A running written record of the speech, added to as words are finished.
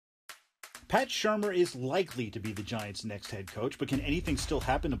Pat Shurmur is likely to be the Giants' next head coach, but can anything still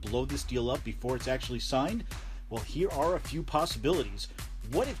happen to blow this deal up before it's actually signed? Well, here are a few possibilities.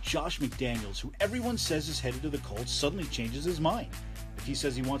 What if Josh McDaniels, who everyone says is headed to the Colts, suddenly changes his mind? If he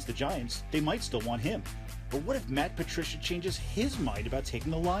says he wants the Giants, they might still want him. But what if Matt Patricia changes his mind about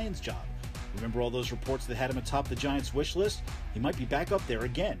taking the Lions job? Remember all those reports that had him atop the Giants' wish list? He might be back up there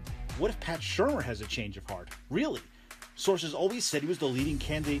again. What if Pat Shurmur has a change of heart? Really? Sources always said he was the leading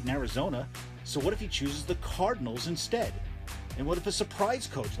candidate in Arizona, so what if he chooses the Cardinals instead? And what if a surprise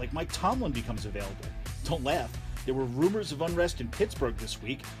coach like Mike Tomlin becomes available? Don't laugh. There were rumors of unrest in Pittsburgh this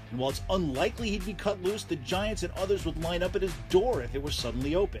week, and while it's unlikely he'd be cut loose, the Giants and others would line up at his door if it were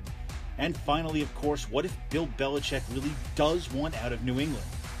suddenly open. And finally, of course, what if Bill Belichick really does want out of New England?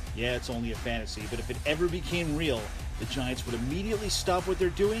 Yeah, it's only a fantasy, but if it ever became real, the Giants would immediately stop what they're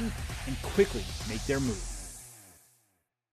doing and quickly make their move.